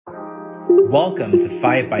Welcome to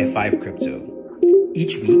 5 by 5 Crypto.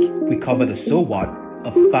 Each week, we cover the so what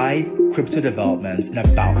of 5 crypto developments in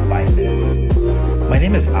about 5 minutes. My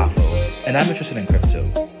name is Afo, and I'm interested in crypto.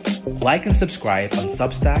 Like and subscribe on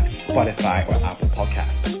Substack, Spotify, or Apple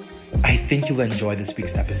Podcasts. I think you'll enjoy this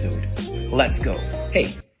week's episode. Let's go.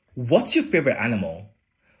 Hey, what's your favorite animal?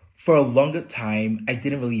 For a longer time, I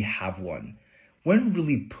didn't really have one. When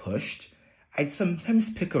really pushed, I'd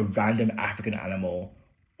sometimes pick a random African animal,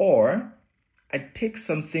 or I'd pick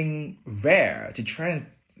something rare to try and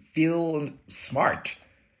feel smart.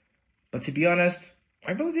 But to be honest,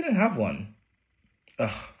 I really didn't have one.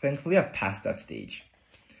 Thankfully, I've passed that stage.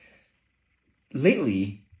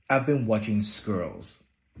 Lately, I've been watching squirrels.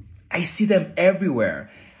 I see them everywhere.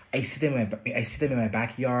 I see them in my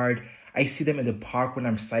backyard. I see them in the park when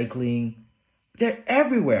I'm cycling. They're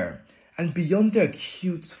everywhere. And beyond their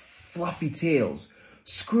cute, fluffy tails,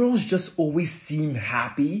 squirrels just always seem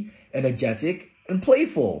happy, energetic, and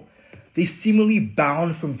playful. They seemingly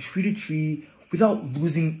bound from tree to tree without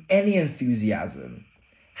losing any enthusiasm.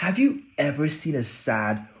 Have you ever seen a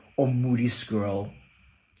sad or moody squirrel?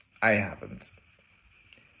 I haven't.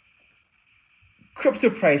 Crypto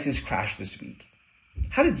prices crashed this week.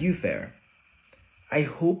 How did you fare? I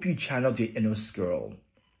hope you channeled your inner squirrel.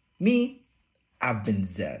 Me, I've been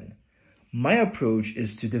zen. My approach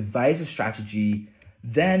is to devise a strategy,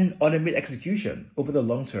 then automate execution over the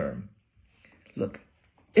long term. Look,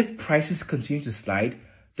 if prices continue to slide,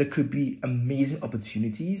 there could be amazing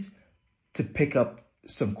opportunities to pick up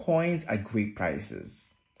some coins at great prices.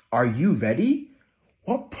 Are you ready?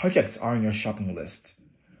 What projects are on your shopping list?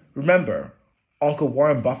 Remember, Uncle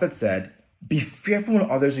Warren Buffett said, "Be fearful when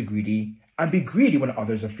others are greedy, and be greedy when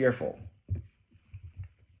others are fearful."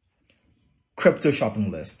 Crypto shopping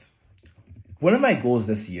list. One of my goals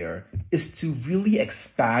this year is to really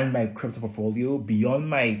expand my crypto portfolio beyond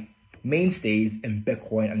my mainstays in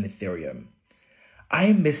Bitcoin and Ethereum.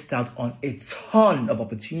 I missed out on a ton of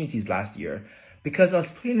opportunities last year because I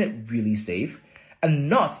was playing it really safe and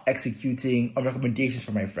not executing on recommendations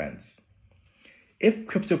from my friends. If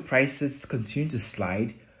crypto prices continue to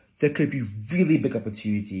slide, there could be really big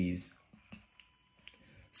opportunities.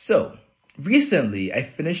 So, recently, I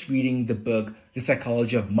finished reading the book, The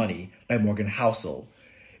Psychology of Money by Morgan Housel.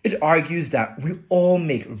 It argues that we all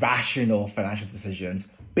make rational financial decisions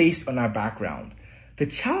based on our background. The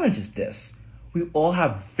challenge is this: we all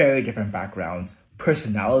have very different backgrounds,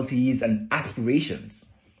 personalities, and aspirations.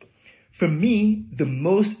 For me, the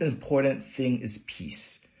most important thing is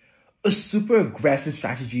peace. A super aggressive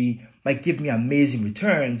strategy might give me amazing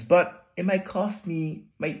returns, but it might cost me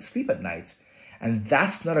my sleep at night. And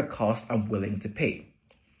that's not a cost I'm willing to pay.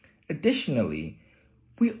 Additionally,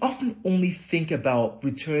 we often only think about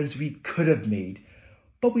returns we could have made,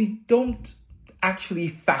 but we don't actually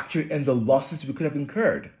factor in the losses we could have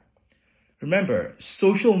incurred. Remember,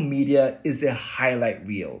 social media is a highlight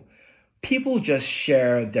reel. People just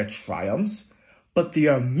share their triumphs, but they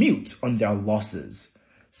are mute on their losses.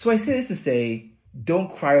 So I say this to say,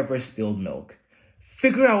 don't cry over spilled milk.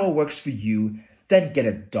 Figure out what works for you, then get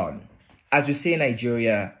it done. As we say in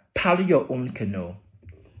Nigeria, paddle your own canoe.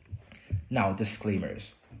 Now,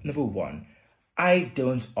 disclaimers. Number 1, I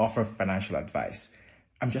don't offer financial advice.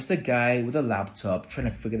 I'm just a guy with a laptop trying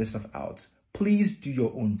to figure this stuff out. Please do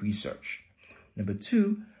your own research. Number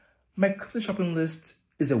 2, my crypto shopping list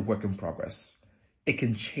is a work in progress. It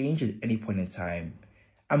can change at any point in time.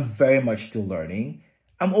 I'm very much still learning.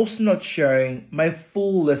 I'm also not sharing my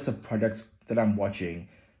full list of products that I'm watching.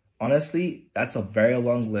 Honestly, that's a very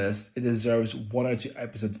long list. It deserves 1 or 2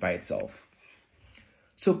 episodes by itself.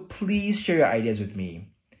 So please share your ideas with me.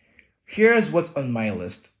 Here's what's on my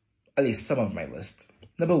list, at least some of my list.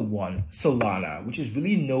 Number 1, Solana, which is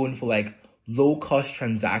really known for low-cost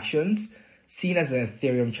transactions, seen as an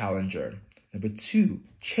Ethereum challenger. Number 2,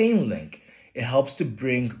 Chainlink. It helps to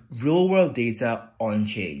bring real-world data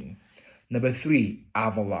on-chain. Number 3,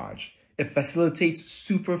 Avalanche. It facilitates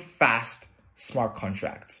super fast smart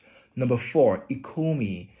contracts. Number 4,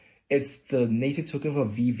 Ecomi. It's the native token for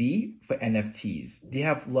VV for NFTs. They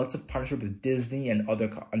have lots of partnership with Disney and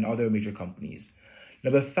other major companies.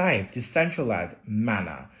 Number 5, Decentraland,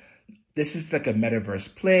 Mana. This is like a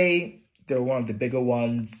metaverse play. They're one of the bigger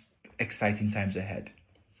ones. Exciting times ahead.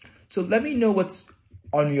 So let me know what's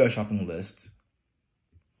on your shopping list.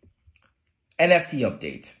 NFT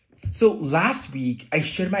update. So last week, I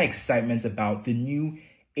shared my excitement about the new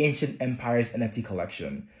Ancient Empires NFT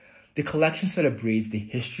collection. The collection celebrates the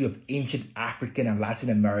history of ancient African and Latin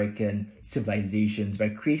American civilizations by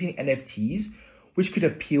creating NFTs which could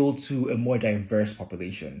appeal to a more diverse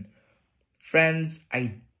population. Friends,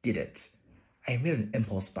 I did it. I made an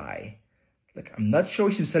impulse buy. Like, I'm not sure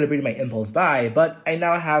we should be celebrating my impulse buy, but I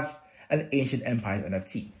now have an Ancient Empires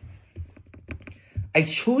NFT. I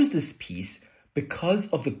chose this piece because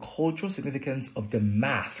of the cultural significance of the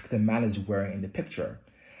mask the man is wearing in the picture.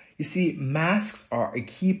 You see, masks are a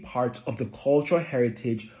key part of the cultural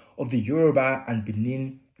heritage of the Yoruba and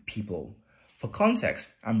Benin people. For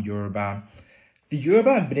context, I'm Yoruba. The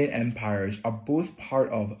Yoruba and Benin empires are both part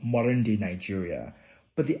of modern-day Nigeria,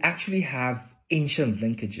 but they actually have ancient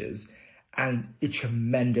linkages and a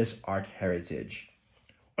tremendous art heritage.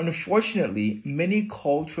 Unfortunately, many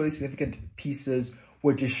culturally significant pieces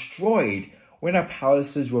were destroyed when our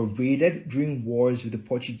palaces were raided during wars with the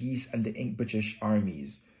Portuguese and the British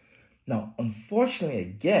armies. Now, unfortunately,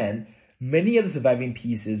 again, many of the surviving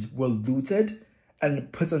pieces were looted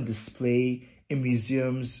and put on display in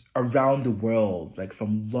museums around the world, like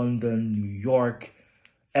from London, New York,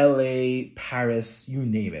 LA, Paris, you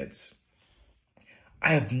name it.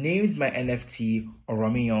 I have named my NFT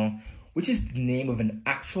Oromiyan, which is the name of an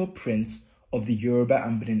actual prince of the Yoruba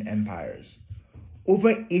and Benin empires.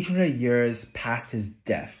 Over 800 years past his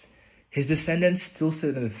death, his descendants still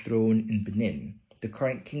sit on the throne in Benin. The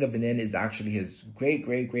current king of Benin is actually his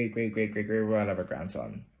great-great-great-great-great-great-great-whatever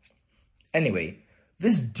grandson. Anyway,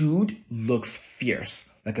 this dude looks fierce,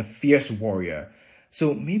 like a fierce warrior.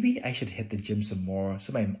 So maybe I should hit the gym some more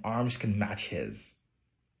so my arms can match his.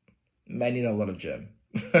 I need a lot of gym.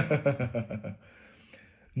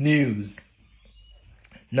 News.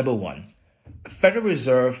 Number 1. Federal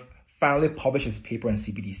Reserve finally published its paper on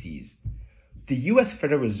CBDCs. The US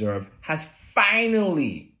Federal Reserve has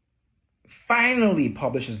finally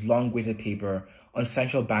published its long-awaited paper on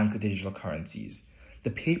central bank digital currencies. The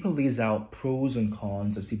paper lays out pros and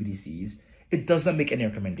cons of CBDCs. It does not make any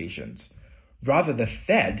recommendations. Rather, the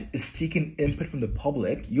Fed is seeking input from the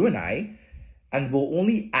public, you and I, and will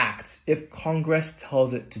only act if Congress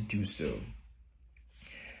tells it to do so.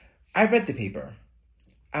 I read the paper.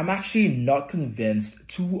 I'm actually not convinced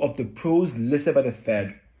 2 of the pros listed by the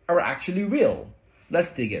Fed are actually real.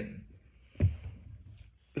 Let's dig in.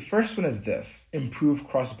 The first one is this: improve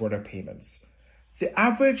cross-border payments. The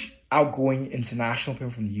average outgoing international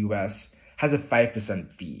payment from the US has a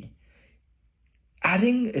 5% fee.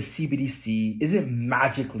 Adding a CBDC isn't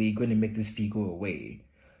magically going to make this fee go away.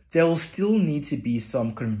 There will still need to be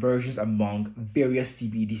some conversions among various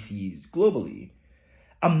CBDCs globally.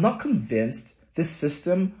 I'm not convinced this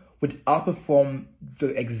system would outperform the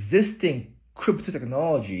existing crypto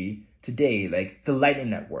technology today, like the Lightning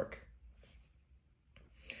Network.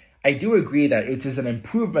 I do agree that it is an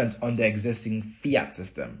improvement on the existing fiat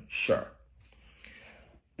system, sure.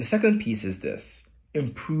 The second piece is this: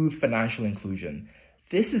 improve financial inclusion.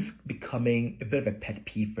 This is becoming a bit of a pet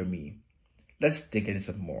peeve for me. Let's dig into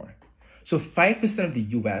some more. So 5% of the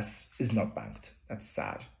US is not banked. That's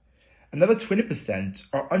sad. Another 20%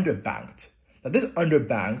 are underbanked. Now, this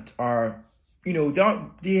underbanked are,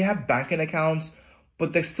 they have banking accounts,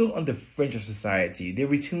 but they're still on the fringe of society. They're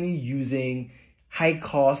routinely using high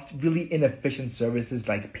cost, really inefficient services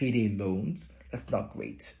like payday loans. That's not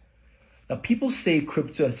great. Now, people say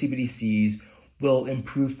crypto and CBDCs will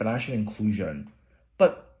improve financial inclusion,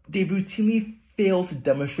 but they routinely fail to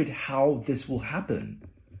demonstrate how this will happen.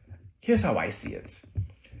 Here's how I see it.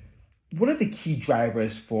 What are the key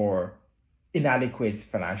drivers for inadequate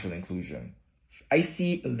financial inclusion? I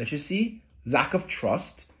see illiteracy, lack of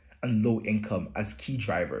trust, and low income as key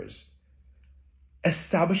drivers.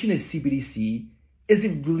 Establishing a CBDC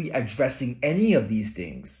isn't really addressing any of these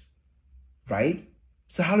things, right?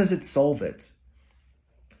 So how does it solve it?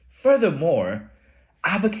 Furthermore,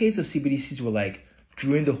 advocates of CBDCs were like,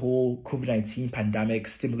 during the whole COVID-19 pandemic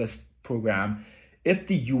stimulus program, if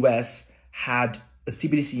the US had a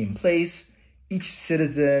CBDC in place, each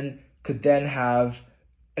citizen could then have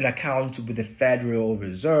an account with the Federal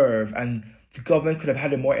Reserve, and the government could have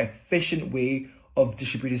had a more efficient way of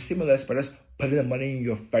distributing stimulus by just putting the money in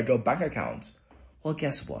your federal bank account. Well,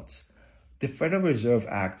 guess what? The Federal Reserve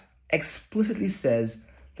Act explicitly says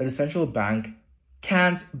that the central bank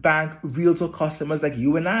can't bank real customers like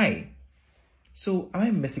you and I. So am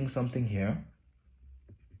I missing something here?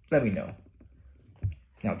 Let me know.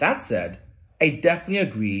 Now, that said, I definitely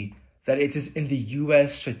agree that it is in the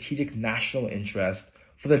US strategic national interest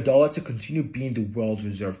for the dollar to continue being the world's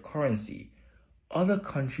reserve currency. Other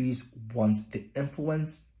countries want the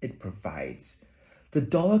influence it provides. The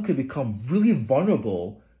dollar could become really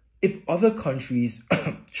vulnerable if other countries,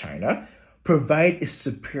 China, provide a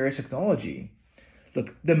superior technology.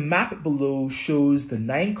 Look, the map below shows the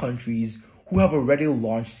 9 countries who have already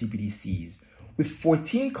launched CBDCs, with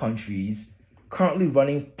 14 countries currently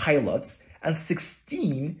running pilots and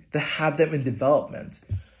 16 that have them in development.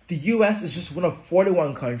 The US is just one of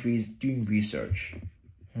 41 countries doing research.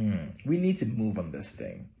 We need to move on this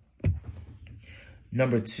thing.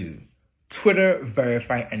 Number 2, Twitter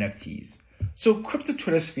verifying NFTs. So crypto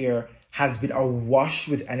Twitter sphere has been awash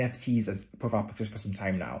with NFTs as profile pictures for some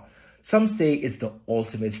time now. Some say it's the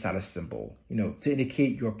ultimate status symbol, to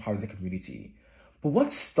indicate you're part of the community. But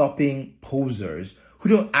what's stopping posers who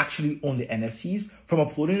don't actually own the NFTs from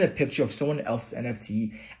uploading a picture of someone else's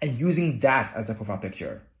NFT and using that as their profile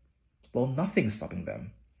picture? Well, nothing's stopping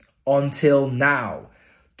them. Until now.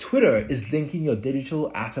 Twitter is linking your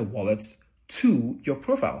digital asset wallets to your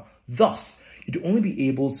profile. Thus, you'd only be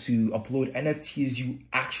able to upload NFTs you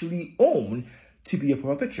actually own to be your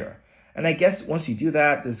profile picture. And I guess once you do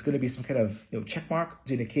that, there's going to be some kind of check mark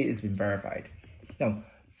to indicate it's been verified. Now,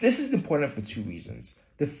 this is important for 2 reasons.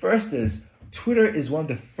 The first is Twitter is one of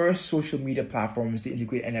the first social media platforms to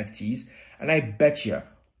integrate NFTs, and I bet you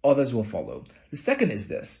others will follow. The second is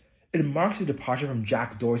this. It marks a departure from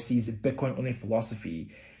Jack Dorsey's Bitcoin-only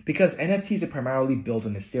philosophy because NFTs are primarily built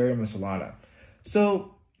on Ethereum and Solana.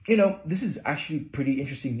 So, this is actually pretty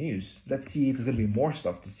interesting news. Let's see if there's going to be more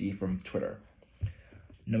stuff to see from Twitter.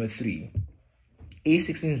 Number 3,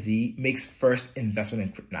 A16Z makes first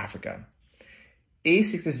investment in Africa.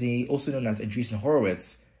 A16Z, also known as Andreessen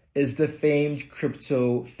Horowitz, is the famed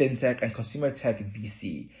crypto, fintech, and consumer tech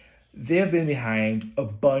VC. They've been behind a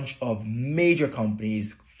bunch of major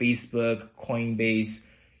companies, Facebook, Coinbase,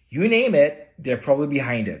 you name it, they're probably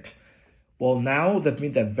behind it. Well, now they've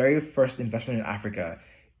made their very first investment in Africa.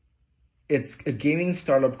 It's a gaming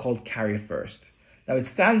startup called Carry First. Now, it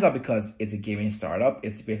stands out because it's a gaming startup.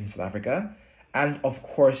 It's based in South Africa. And of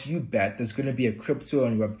course, you bet there's going to be a crypto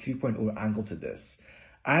and Web 3.0 angle to this.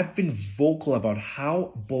 I've been vocal about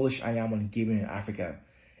how bullish I am on gaming in Africa.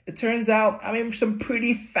 It turns out I'm in some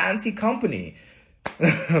pretty fancy company.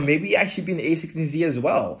 Maybe I should be in A16Z as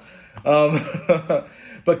well.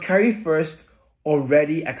 But Carry First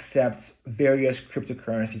already accepts various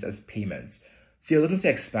cryptocurrencies as payments. They're looking to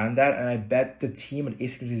expand that, and I bet the team at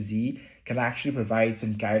A16Z can actually provide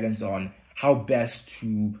some guidance on how best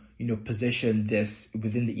to, position this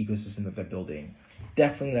within the ecosystem that they're building.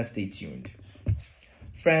 Definitely let's stay tuned.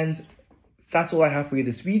 Friends, that's all I have for you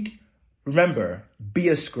this week. Remember, be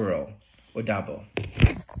a squirrel. Odabo.